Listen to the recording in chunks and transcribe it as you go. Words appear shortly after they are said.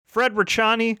Fred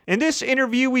Rachani. In this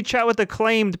interview, we chat with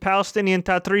acclaimed Palestinian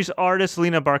Tatreez artist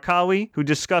Lina Barkawi, who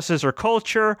discusses her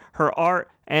culture, her art,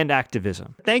 and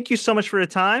activism. Thank you so much for your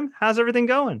time. How's everything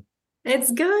going?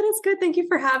 It's good. It's good. Thank you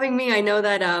for having me. I know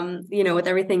that with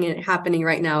everything happening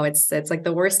right now, it's like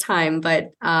the worst time,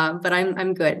 but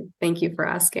I'm good. Thank you for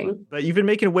asking. But you've been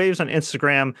making waves on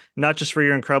Instagram, not just for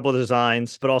your incredible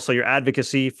designs, but also your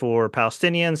advocacy for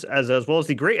Palestinians, as well as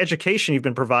the great education you've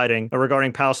been providing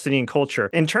regarding Palestinian culture.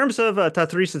 In terms of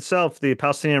Tatreez itself, the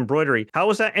Palestinian embroidery, how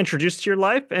was that introduced to your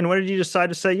life? And when did you decide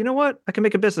to say, you know what, I can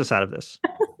make a business out of this?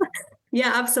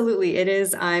 Yeah, absolutely. It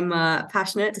is. I'm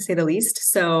passionate to say the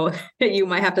least. So you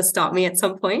might have to stop me at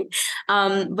some point.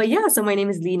 But yeah, so my name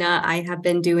is Lina. I have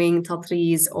been doing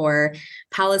Tatreez or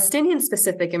Palestinian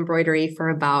specific embroidery for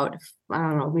about, I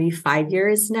don't know, maybe 5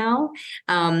 years now.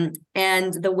 And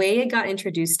the way it got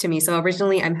introduced to me, so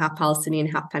originally I'm half Palestinian,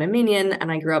 half Panamanian, and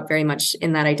I grew up very much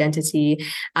in that identity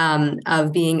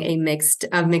of being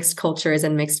of mixed cultures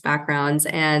and mixed backgrounds.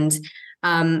 And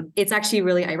it's actually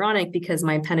really ironic because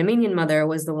my Panamanian mother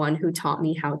was the one who taught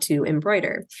me how to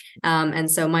embroider. And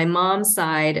so my mom's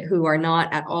side, who are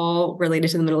not at all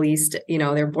related to the Middle East,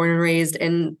 they're born and raised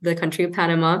in the country of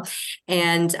Panama.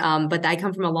 And but I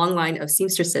come from a long line of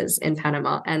seamstresses in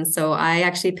Panama. And so I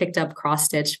actually picked up cross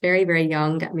stitch very, very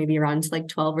young, maybe around like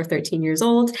 12 or 13 years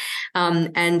old.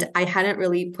 And I hadn't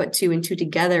really put two and two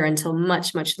together until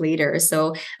much, much later.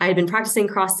 So I had been practicing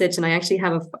cross stitch, and I actually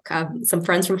have some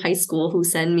friends from high school who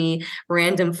send me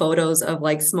random photos of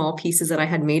like small pieces that I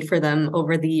had made for them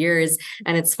over the years.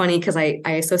 And it's funny because I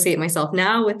associate myself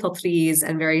now with Tatreez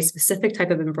and very specific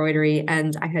type of embroidery.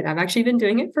 And I've actually been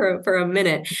doing it for a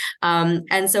minute.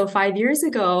 And so 5 years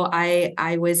ago,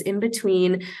 I was in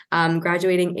between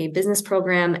graduating a business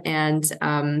program and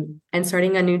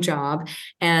starting a new job.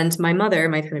 And my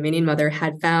Panamanian mother,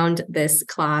 had found this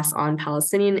class on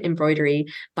Palestinian embroidery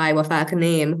by Wafa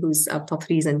Kanem, who's of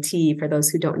Tatreez and Tea, for those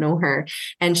who don't know her.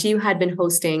 And she had been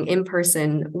hosting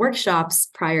in-person workshops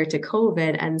prior to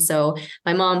COVID. And so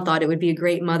my mom thought it would be a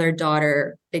great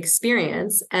mother-daughter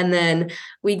experience. And then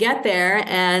we get there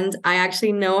and I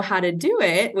actually know how to do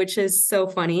it, which is so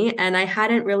funny. And I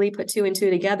hadn't really put two and two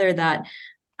together that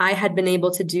I had been able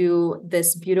to do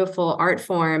this beautiful art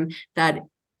form that,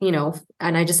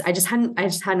 and I just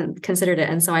hadn't considered it.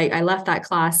 And so I left that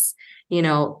class,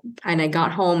 and I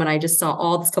got home and I just saw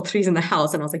all the Tatreez in the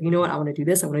house. And I was like, you know what? I want to do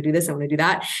this. I want to do this. I want to do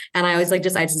that. And I was like,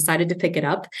 I decided to pick it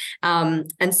up.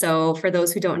 And so for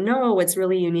those who don't know, what's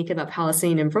really unique about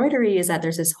Palestinian embroidery is that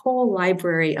there's this whole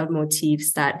library of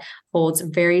motifs that holds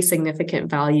very significant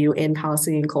value in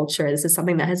Palestinian culture. This is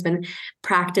something that has been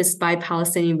practiced by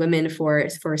Palestinian women for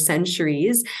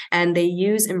centuries. And they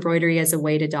use embroidery as a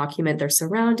way to document their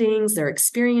surroundings, their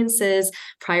experiences.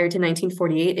 Prior to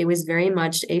 1948, it was very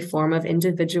much a form of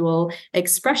individual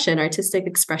expression, artistic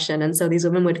expression. And so these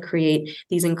women would create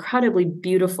these incredibly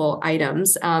beautiful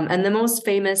items. And the most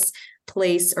famous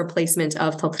place or placement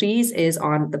of Tatreez is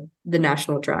on the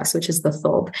national dress, which is the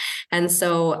Thobe. And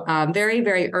so very,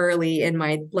 very early in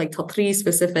my Tatreez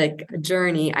specific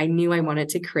journey, I knew I wanted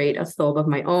to create a Thobe of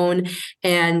my own.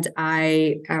 And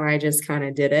I just kind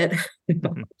of did it.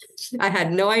 I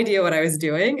had no idea what I was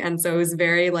doing. And so it was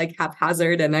very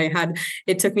haphazard. And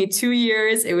it took me 2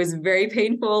 years. It was very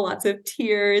painful, lots of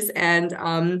tears and,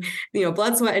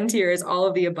 blood, sweat, and tears, all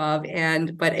of the above.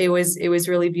 But it was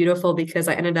really beautiful because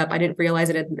I didn't realize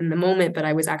it in the moment, but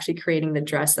I was actually creating the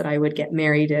dress that I would get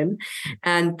married in.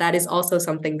 And that is also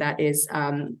something that is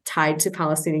tied to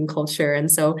Palestinian culture.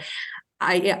 And so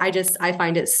I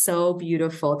find it so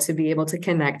beautiful to be able to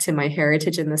connect to my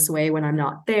heritage in this way when I'm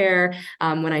not there,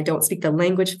 when I don't speak the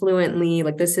language fluently.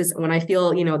 This is when I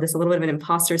feel, this a little bit of an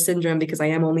imposter syndrome because I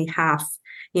am only half,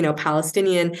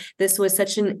 Palestinian. This was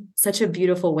such a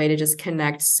beautiful way to just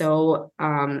connect so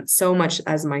much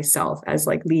as myself, as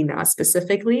Lina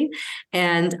specifically.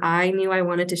 And I knew I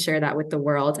wanted to share that with the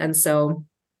world. And so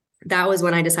that was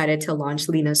when I decided to launch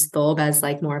Lina's Thobe as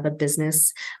more of a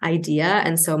business idea.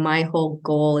 And so my whole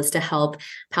goal is to help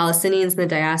Palestinians in the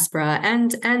diaspora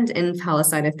and in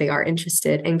Palestine, if they are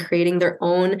interested, in creating their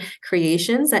own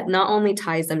creations that not only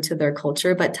ties them to their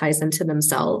culture, but ties them to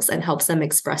themselves and helps them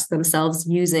express themselves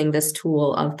using this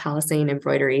tool of Palestinian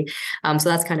embroidery. So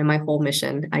that's kind of my whole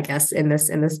mission, I guess, in this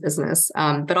business.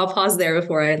 But I'll pause there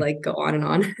before I go on and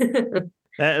on.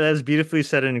 That's beautifully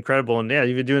said and incredible. And yeah,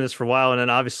 you've been doing this for a while. And then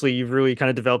obviously you've really kind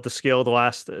of developed the skill the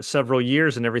last several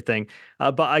years and everything.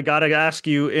 But I got to ask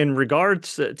you in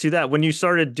regards to that, when you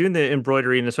started doing the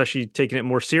embroidery and especially taking it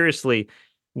more seriously,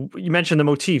 you mentioned the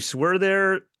motifs. Were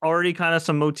there already kind of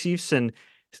some motifs and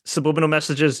subliminal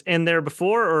messages in there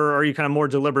before, or are you kind of more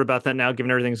deliberate about that now, given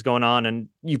everything's going on and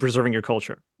you preserving your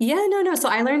culture? Yeah, no. So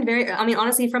I learned I mean,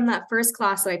 honestly, from that first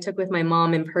class that I took with my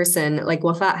mom in person, like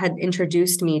Wafat had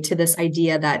introduced me to this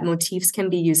idea that motifs can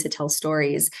be used to tell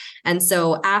stories. And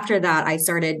so after that, I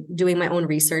started doing my own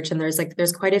research, and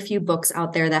there's quite a few books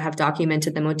out there that have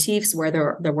documented the motifs, where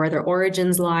their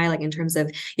origins lie, like in terms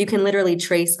of you can literally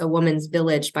trace a woman's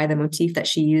village by the motif that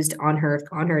she used on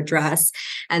her dress.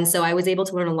 And so I was able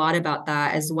to learn a lot about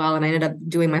that as well. And I ended up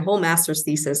doing my whole master's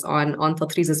thesis on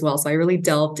Tatreez as well. So I really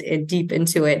delved deep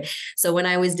into it. So when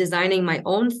I was designing my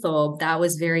own thobe, that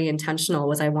was very intentional,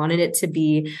 was I wanted it to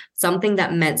be something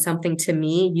that meant something to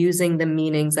me, using the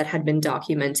meanings that had been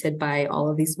documented by all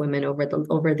of these women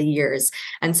over the years.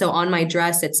 And so on my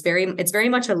dress, it's very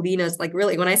much a Lina's, like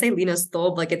really, when I say Lina's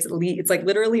thobe, like it's like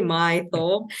literally my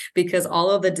thobe, because all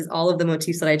of the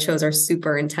motifs that I chose are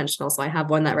super intentional. So I have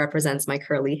one that represents my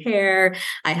curly hair.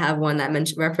 I have one that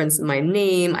references my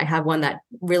name. I have one that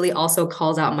really also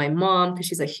calls out my mom, because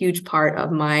she's a huge part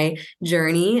of my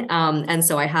journey. And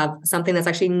so I have something that's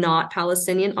actually not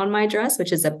Palestinian on my dress,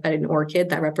 which is an orchid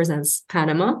that represents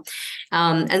Panama.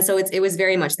 And so it was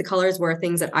very much, the colors were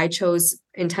things that I chose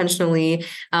intentionally.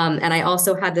 And I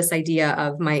also had this idea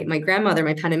of my grandmother,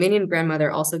 my Panamanian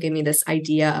grandmother, also gave me this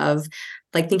idea of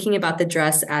like thinking about the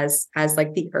dress as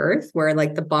like the earth, where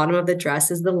like the bottom of the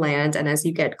dress is the land. And as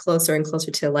you get closer and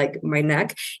closer to like my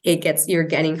neck, you're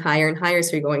getting higher and higher.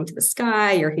 So you're going to the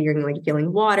sky, you're hearing, like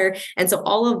feeling water. And so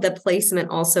all of the placement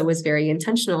also was very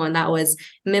intentional. And that was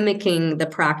mimicking the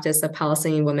practice of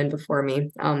Palestinian women before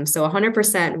me. So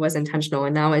 100% was intentional.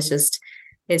 And now it's just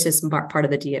part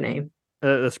of the DNA.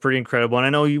 That's pretty incredible. And I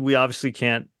know we obviously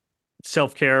can't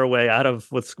self-care away out of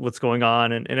what's going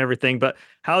on and everything, but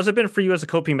how has it been for you as a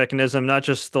coping mechanism, not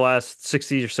just the last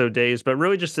 60 or so days, but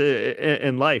really just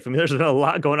in life? I mean, there's been a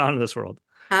lot going on in this world.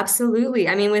 Absolutely.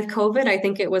 I mean, with COVID, I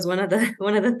think it was one of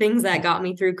the things that got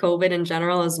me through COVID in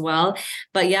general as well.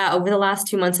 But yeah, over the last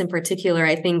 2 months in particular,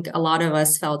 I think a lot of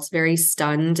us felt very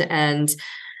stunned and,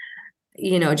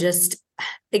 just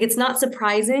like, it's not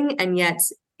surprising. And yet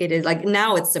it is, like,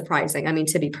 now it's surprising. I mean,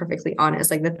 to be perfectly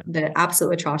honest, like the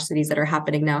absolute atrocities that are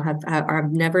happening now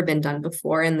have never been done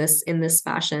before in this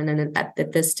fashion and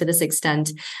to this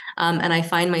extent. And I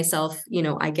find myself,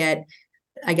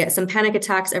 I get some panic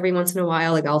attacks every once in a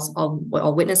while. Like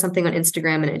I'll witness something on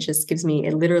Instagram and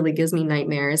it literally gives me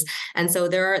nightmares. And so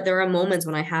there are moments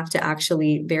when I have to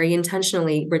actually very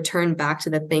intentionally return back to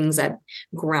the things that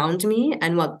ground me.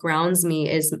 And what grounds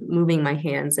me is moving my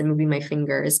hands and moving my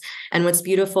fingers. And what's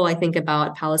beautiful, I think,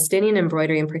 about Palestinian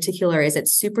embroidery in particular is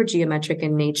it's super geometric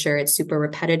in nature. It's super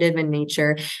repetitive in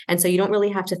nature. And so you don't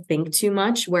really have to think too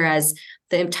much. Whereas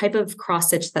the type of cross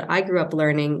stitch that I grew up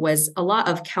learning was a lot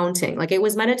of counting. Like it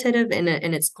was meditative in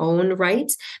its own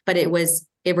right, but it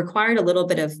required a little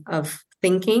bit of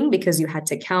thinking because you had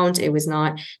to count. It was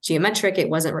not geometric.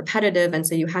 It wasn't repetitive. And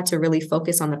so you had to really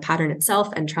focus on the pattern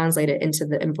itself and translate it into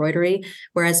the embroidery.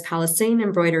 Whereas Palestinian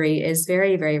embroidery is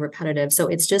very, very repetitive. So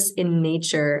it's just in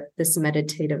nature, this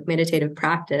meditative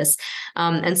practice.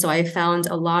 And so I found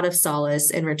a lot of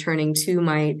solace in returning to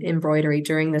my embroidery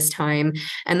during this time.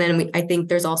 And then I think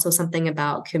there's also something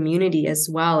about community as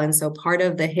well. And so part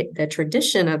of the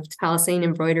tradition of Palestinian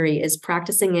embroidery is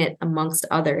practicing it amongst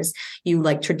others. You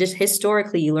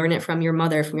historically, you learn it from your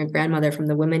mother, from your grandmother, from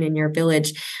the women in your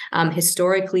village.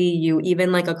 Historically, you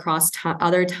even like across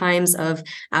other times of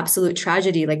absolute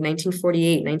tragedy, like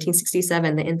 1948,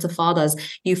 1967, the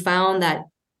Intifadas, you found that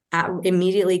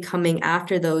immediately coming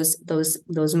after those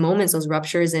moments, those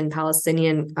ruptures in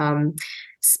Palestinian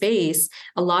space,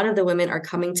 a lot of the women are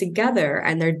coming together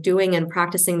and they're doing and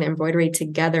practicing the embroidery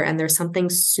together. And there's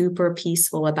something super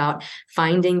peaceful about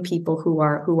finding people who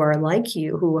are like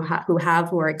you, who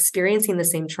are experiencing the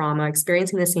same trauma,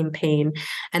 experiencing the same pain.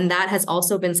 And that has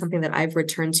also been something that I've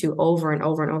returned to over and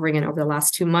over and over again over the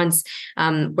last 2 months,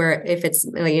 where if it's,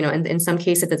 in some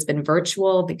cases it's been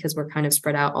virtual because we're kind of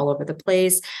spread out all over the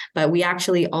place. But we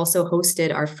actually also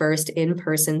hosted our first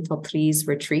in-person Tatreez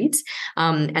retreat.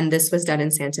 And this was done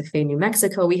in Santa Fe, New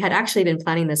Mexico. We had actually been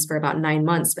planning this for about 9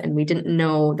 months, and we didn't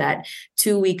know that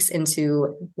 2 weeks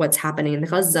into what's happening in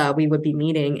Gaza, we would be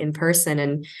meeting in person.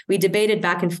 And we debated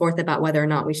back and forth about whether or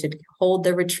not we should hold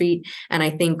the retreat. And I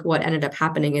think what ended up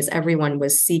happening is everyone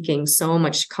was seeking so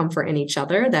much comfort in each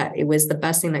other that it was the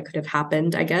best thing that could have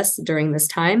happened, I guess, during this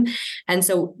time. And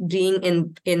so being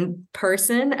in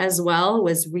person as well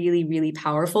was really, really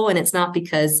powerful. And it's not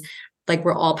because like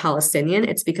we're all Palestinian,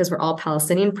 it's because we're all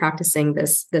Palestinian practicing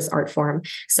this art form.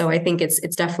 So I think it's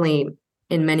definitely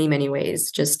in many, many ways.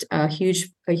 Just a huge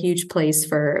place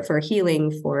for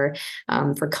healing, for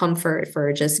comfort,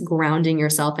 for just grounding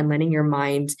yourself and letting your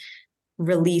mind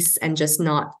release and just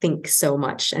not think so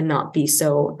much and not be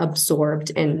so absorbed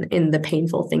in the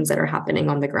painful things that are happening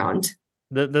on the ground.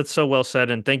 That's so well said,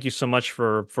 and thank you so much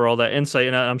for all that insight.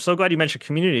 And I'm so glad you mentioned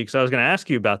community because I was going to ask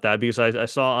you about that because I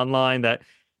saw online that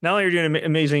not only are you doing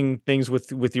amazing things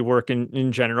with your work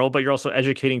in general, but you're also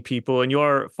educating people and you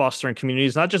are fostering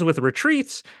communities, not just with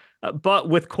retreats, but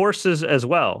with courses as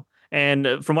well.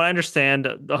 And from what I understand,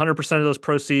 100% of those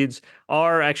proceeds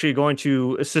are actually going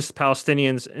to assist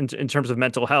Palestinians in terms of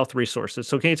mental health resources.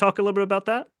 So can you talk a little bit about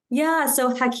that? Yeah,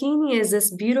 so Hakini is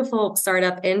this beautiful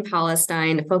startup in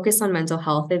Palestine focused on mental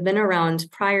health. They've been around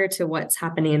prior to what's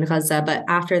happening in Gaza, but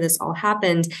after this all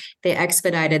happened, they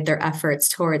expedited their efforts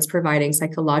towards providing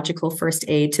psychological first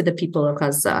aid to the people of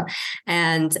Gaza.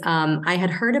 And I had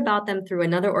heard about them through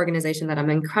another organization that I'm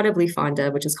incredibly fond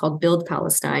of, which is called Build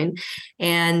Palestine.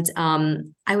 And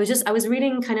I was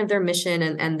reading kind of their mission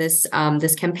and this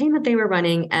campaign that they were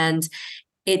running, and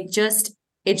it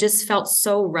just felt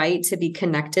so right to be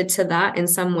connected to that in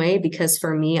some way, because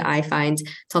for me, I find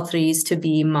Tatreez to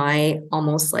be my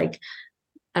almost like,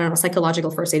 I don't know, psychological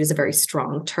first aid is a very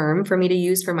strong term for me to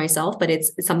use for myself, but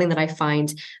it's something that I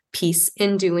find peace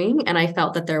in doing. And I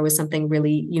felt that there was something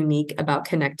really unique about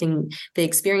connecting the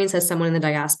experience as someone in the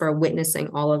diaspora witnessing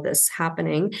all of this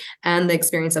happening and the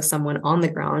experience of someone on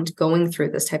the ground going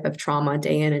through this type of trauma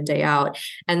day in and day out.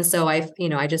 And so I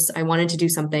wanted to do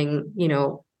something,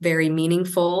 very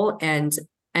meaningful, and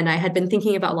I had been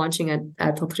thinking about launching a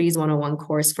Tatreez 101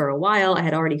 course for a while. I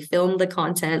had already filmed the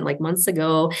content like months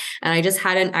ago, and I just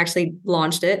hadn't actually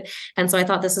launched it. And so I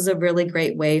thought this is a really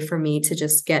great way for me to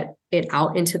just get it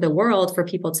out into the world for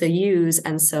people to use.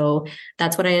 And so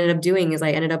that's what I ended up doing is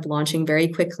I ended up launching very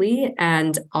quickly,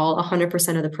 and all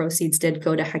 100% of the proceeds did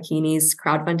go to Hakini's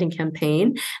crowdfunding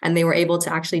campaign. And they were able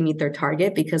to actually meet their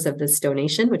target because of this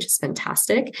donation, which is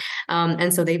fantastic.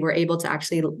 And so they were able to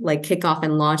actually like kick off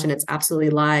and launch, and it's absolutely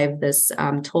live, this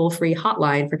toll-free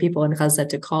hotline for people in Gaza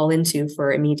to call into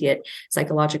for immediate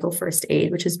psychological first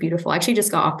aid, which is beautiful. I actually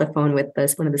just got off the phone with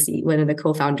one of the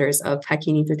co-founders of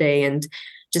Hakini today, and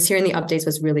just hearing the updates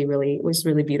was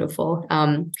really beautiful.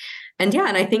 And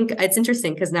I think it's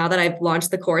interesting because now that I've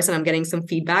launched the course and I'm getting some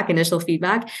initial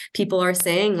feedback, people are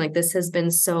saying like, this has been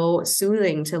so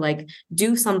soothing to like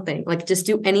do something, like just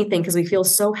do anything, because we feel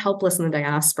so helpless in the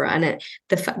diaspora. And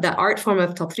the art form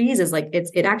of Tatreez is like,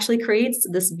 it actually creates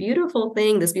this beautiful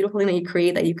thing that you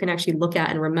create that you can actually look at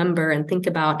and remember and think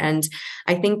about. And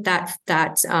I think that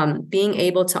being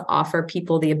able to offer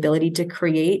people the ability to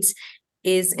create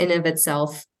is in of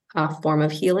itself a form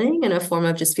of healing and a form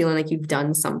of just feeling like you've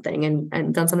done something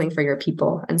and done something for your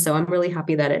people. And so I'm really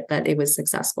happy that it was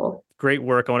successful. Great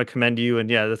work. I want to commend you. And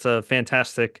yeah, that's a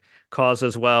fantastic cause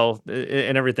as well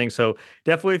and everything. So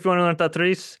definitely if you want to learn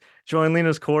Tatreez, join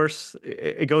Lina's course.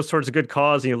 It goes towards a good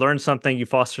cause and you learn something, you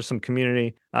foster some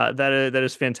community. That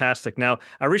is fantastic. Now,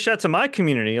 I reached out to my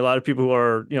community, a lot of people who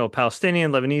are,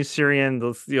 Palestinian, Lebanese,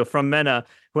 Syrian, from MENA,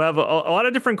 who have a lot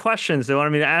of different questions they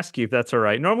wanted me to ask you, if that's all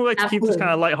right. Normally, we like to keep this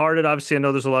kind of lighthearted. Obviously, I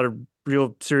know there's a lot of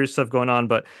real serious stuff going on,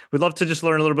 but we'd love to just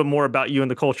learn a little bit more about you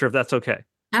and the culture, if that's okay.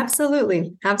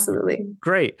 Absolutely.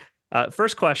 Great.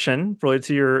 First question related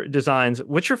to your designs.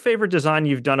 What's your favorite design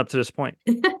you've done up to this point?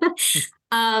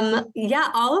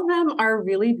 All of them are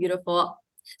really beautiful.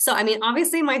 So, I mean,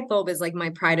 obviously my Thobe is like my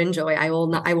pride and joy. I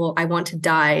want to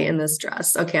die in this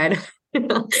dress. Okay.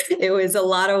 It was a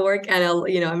lot of work, and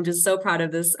I'm just so proud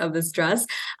of this dress.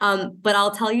 But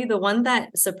I'll tell you, the one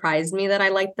that surprised me that I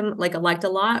liked a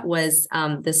lot was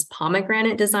this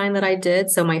pomegranate design that I did.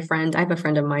 So I have a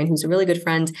friend of mine who's a really good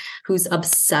friend who's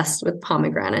obsessed with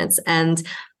pomegranates, and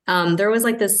there was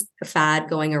like this fad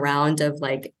going around of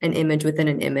like an image within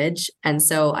an image. And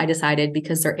so I decided,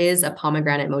 because there is a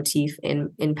pomegranate motif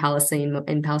in Palestinian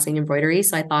embroidery.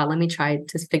 So I thought, let me try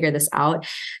to figure this out.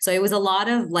 So it was a lot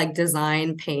of like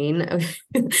design pain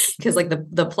because like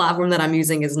the platform that I'm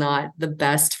using is not the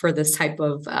best for this type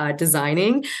of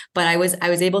designing, but I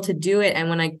was able to do it. And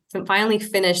when I finally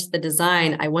finished the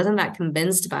design, I wasn't that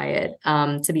convinced by it,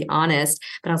 to be honest,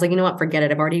 but I was like, you know what, forget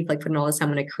it. I've already like put in all this time.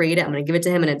 I'm going to create it. I'm going to give it to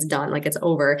him, and it's done. Like, it's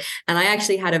over. And I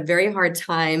actually had a very hard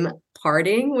time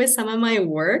parting with some of my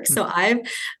work. So I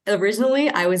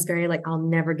was very like, I'll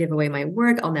never give away my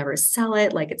work. I'll never sell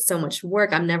it. Like, it's so much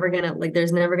work. There's never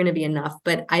going to be enough.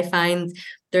 But I find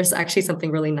there's actually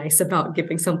something really nice about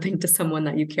giving something to someone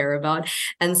that you care about.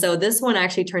 And so this one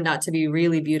actually turned out to be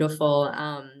really beautiful.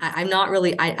 I'm not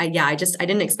really, I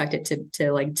didn't expect it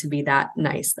to be that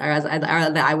nice, or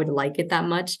that I would like it that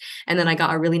much. And then I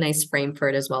got a really nice frame for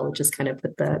it as well, which just kind of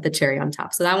put the cherry on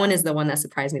top. So that one is the one that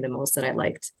surprised me the most that I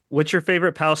liked. What's your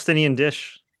favorite Palestinian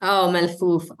dish? Oh,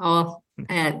 malfouf. Oh,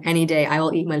 and any day I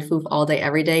will eat malfouf all day,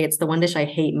 every day. It's the one dish I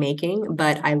hate making,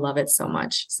 but I love it so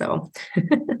much. So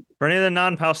For any of the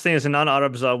non-Palestinians and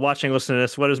non-Arabs watching, listening to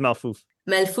this, what is malfouf?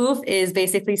 malfouf is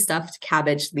basically stuffed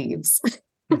cabbage leaves.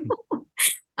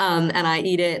 And I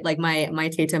eat it like my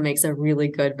teta makes a really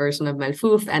good version of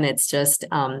malfouf, and it's just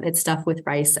it's stuffed with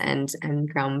rice and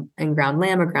ground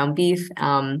lamb or ground beef.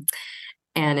 And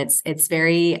it's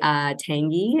very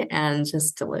tangy and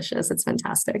just delicious. It's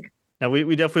fantastic. Now,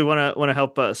 we definitely want to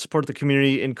help support the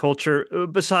community and culture.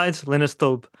 Besides Lina's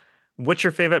Thobe, what's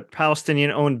your favorite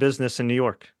Palestinian-owned business in New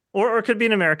York? Or it could be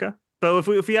in America. But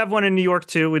if we have one in New York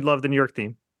too, we'd love the New York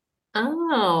theme.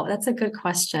 Oh, that's a good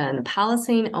question.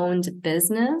 Palestine-owned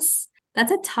business.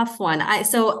 That's a tough one.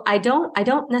 I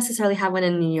don't necessarily have one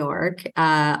in New York,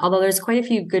 although there's quite a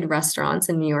few good restaurants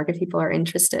in New York if people are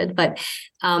interested. But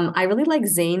I really like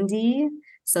Zaindi.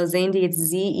 So Zaindi, it's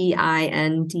Zeindee.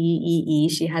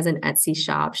 She has an Etsy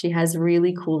shop. She has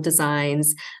really cool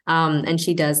designs, and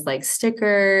she does like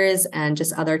stickers and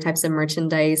just other types of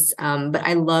merchandise. But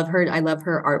I love her. I love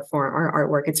her art form, her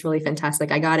artwork. It's really fantastic.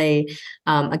 I got a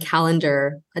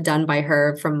calendar done by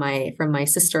her from my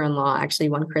sister-in-law actually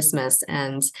one Christmas,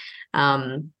 and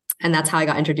that's how I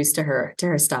got introduced to her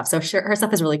stuff. So her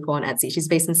stuff is really cool on Etsy. She's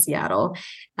based in Seattle.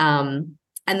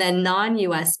 And then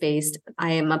non-US based,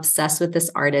 I am obsessed with this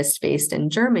artist based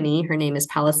in Germany. Her name is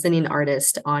Palestinian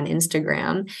Artist on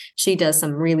Instagram. She does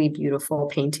some really beautiful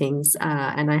paintings.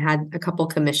 And I had a couple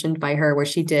commissioned by her where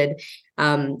she did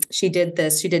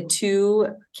two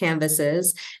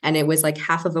canvases, and it was like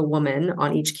half of a woman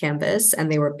on each canvas.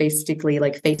 And they were basically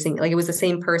like facing, like it was the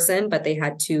same person, but they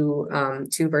had two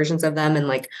versions of them. And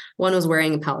like one was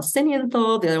wearing a Palestinian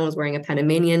thobe, the other one was wearing a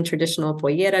Panamanian traditional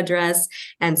pollera dress.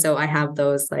 And so I have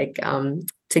those like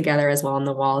together as well on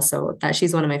the wall. So that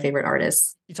she's one of my favorite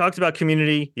artists. You talked about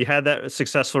community. You had that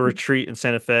successful retreat in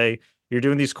Santa Fe. You're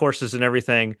doing these courses and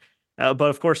everything. But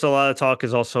of course, a lot of talk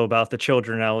is also about the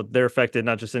children. Now they're affected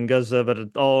not just in Gaza,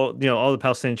 but all the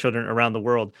Palestinian children around the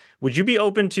world. Would you be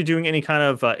open to doing any kind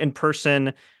of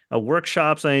in-person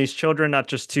workshops on these children, not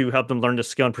just to help them learn to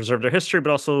skill and preserve their history,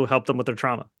 but also help them with their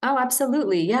trauma? Oh,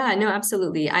 absolutely. Yeah, no,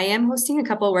 absolutely. I am hosting a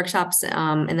couple of workshops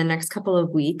in the next couple of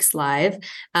weeks live.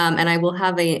 And I will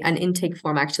have an intake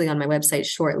form actually on my website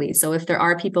shortly. So if there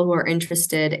are people who are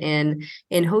interested in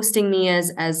hosting me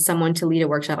as someone to lead a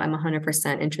workshop, I'm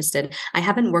 100% interested. I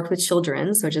haven't worked with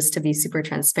children, so just to be super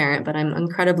transparent, but I'm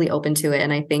incredibly open to it.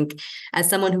 And I think as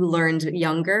someone who learned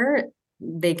younger,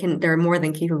 they're more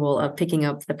than capable of picking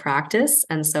up the practice.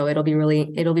 And so it'll be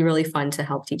really fun to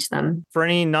help teach them. For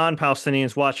any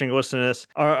non-Palestinians watching or listening to this,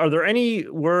 are there any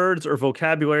words or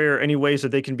vocabulary or any ways that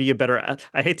they can be a better,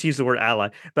 I hate to use the word ally,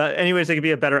 but any ways they can be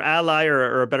a better ally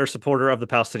or a better supporter of the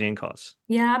Palestinian cause?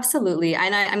 Yeah, absolutely.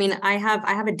 And I mean, I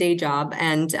have a day job,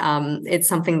 and it's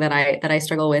something that I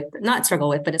struggle with, not struggle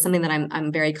with, but it's something that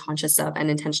I'm very conscious of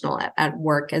and intentional at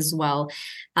work as well.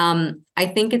 I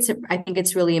think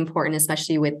it's really important,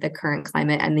 especially with the current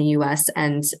climate and the U.S.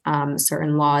 and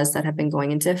certain laws that have been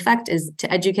going into effect, is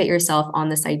to educate yourself on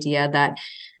this idea that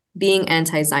being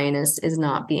anti-Zionist is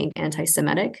not being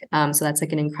anti-Semitic. So that's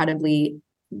like an incredibly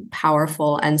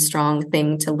powerful and strong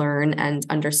thing to learn and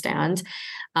understand.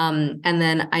 And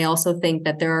then I also think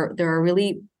that there are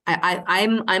really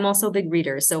I'm also a big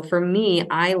reader. So for me,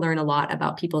 I learn a lot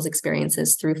about people's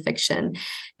experiences through fiction.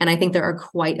 And I think there are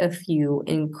quite a few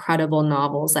incredible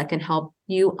novels that can help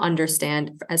you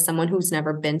understand, as someone who's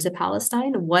never been to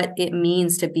Palestine, what it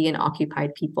means to be an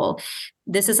occupied people.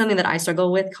 This is something that I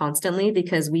struggle with constantly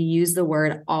because we use the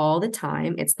word all the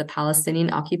time. It's the Palestinian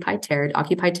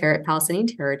Palestinian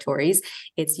territories.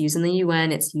 It's used in the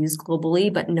UN, it's used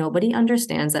globally, but nobody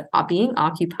understands that being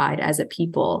occupied as a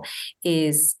people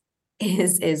is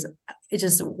it's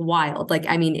just wild. Like,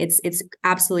 I mean, it's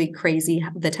absolutely crazy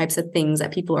the types of things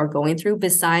that people are going through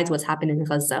besides what's happening in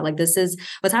Gaza. Like,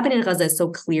 what's happening in Gaza is so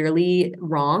clearly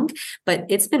wrong, but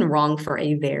it's been wrong for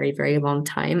a very, very long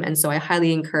time. And so I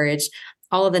highly encourage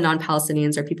all of the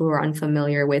non-Palestinians or people who are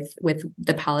unfamiliar with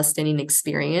the Palestinian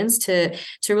experience to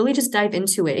really just dive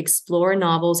into it, explore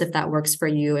novels if that works for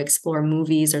you, explore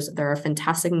movies. There are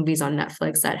fantastic movies on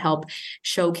Netflix that help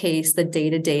showcase the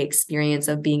day-to-day experience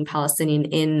of being Palestinian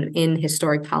in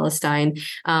historic Palestine,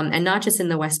 and not just in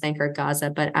the West Bank or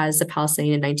Gaza, but as a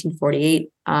Palestinian in 1948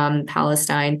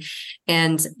 Palestine.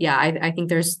 And yeah, I think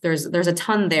there's a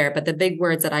ton there, but the big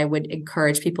words that I would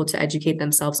encourage people to educate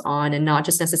themselves on, and not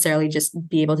just necessarily just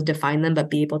be able to define them, but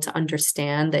be able to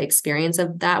understand the experience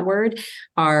of that word,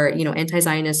 are,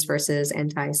 anti-Zionist versus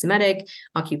anti-Semitic,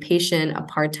 occupation,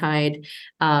 apartheid,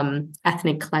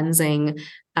 ethnic cleansing,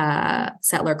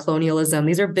 settler colonialism.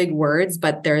 These are big words,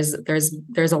 but there's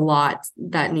a lot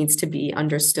that needs to be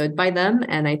understood by them.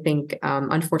 And I think,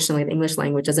 unfortunately, the English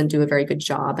language doesn't do a very good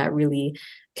job at really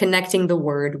connecting the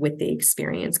word with the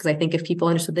experience. Because I think if people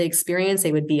understood the experience,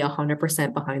 they would be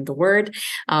 100% behind the word.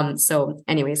 So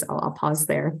anyways, I'll pause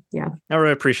there. Yeah. I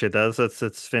really appreciate that.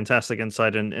 That's fantastic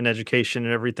insight in education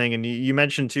and everything. And you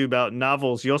mentioned too about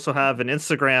novels. You also have an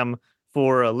Instagram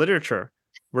for literature,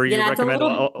 where you Yeah, it's a recommend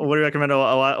little. where you recommend a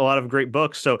lot of great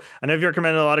books. So I know if you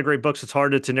recommend a lot of great books, it's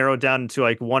hard to narrow it down into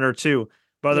like one or two.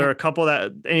 But are Yeah. there a couple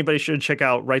that anybody should check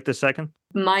out right this second?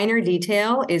 Minor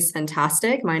Detail is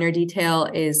fantastic. Minor Detail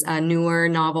is a newer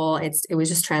novel. It was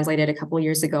just translated a couple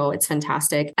years ago. It's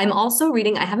fantastic. I'm also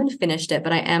reading, I haven't finished it,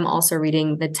 but I am also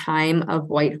reading The Time of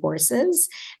White Horses,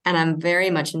 and I'm very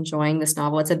much enjoying this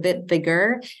novel. It's a bit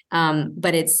bigger,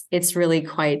 but it's really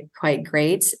quite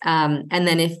great. And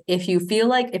then if you feel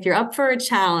like, if you're up for a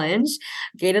challenge,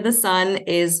 Gate of the Sun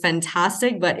is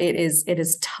fantastic, but it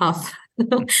is tough.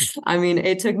 I mean,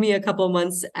 it took me a couple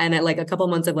months, and a couple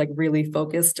months of like really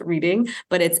focused reading,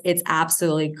 but it's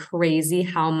absolutely crazy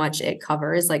how much it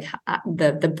covers. Like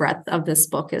the breadth of this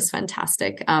book is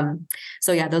fantastic.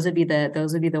 So yeah, those would be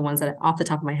the ones that off the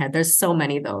top of my head. There's so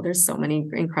many though. There's so many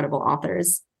incredible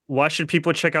authors. Why should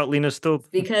people check out Lina's Thobe?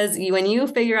 Because when you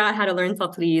figure out how to learn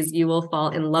Tatreez, you will fall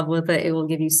in love with it. It will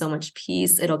give you so much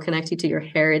peace. It'll connect you to your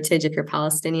heritage if you're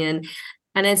Palestinian.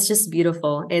 And it's just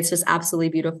beautiful. It's just absolutely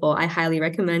beautiful. I highly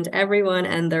recommend everyone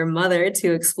and their mother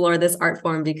to explore this art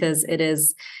form, because it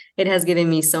has given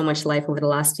me so much life over the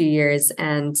last few years.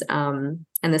 And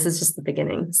this is just the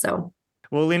beginning. So.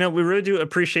 Well, Lina, we really do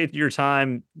appreciate your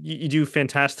time. You do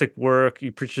fantastic work.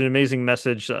 You preach an amazing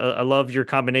message. I love your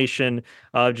combination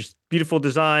of just beautiful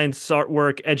designs,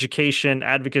 artwork, education,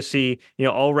 advocacy,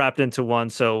 all wrapped into one.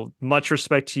 So much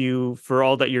respect to you for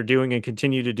all that you're doing and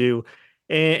continue to do.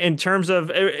 In terms of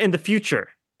in the future,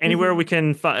 anywhere we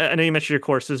can find, I know you mentioned your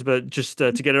courses, but just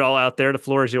to get it all out there, the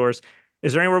floor is yours.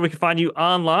 Is there anywhere we can find you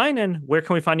online, and where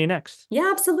can we find you next?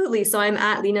 Yeah, absolutely. So I'm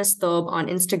at Lina Thobe on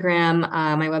Instagram.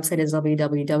 My website is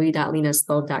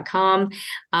www.linasthobe.com.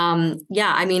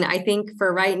 Yeah, I mean, I think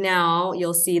for right now,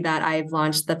 you'll see that I've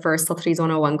launched the first Tatreez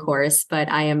 101 course, but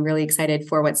I am really excited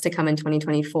for what's to come in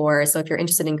 2024. So if you're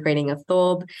interested in creating a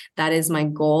Thobe, that is my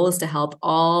goal, is to help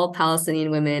all Palestinian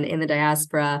women in the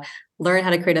diaspora learn how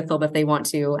to create a Thobe if they want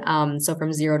to. So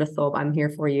from zero to Thobe, I'm here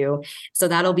for you. So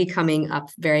that'll be coming up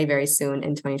very, very soon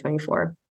in 2024.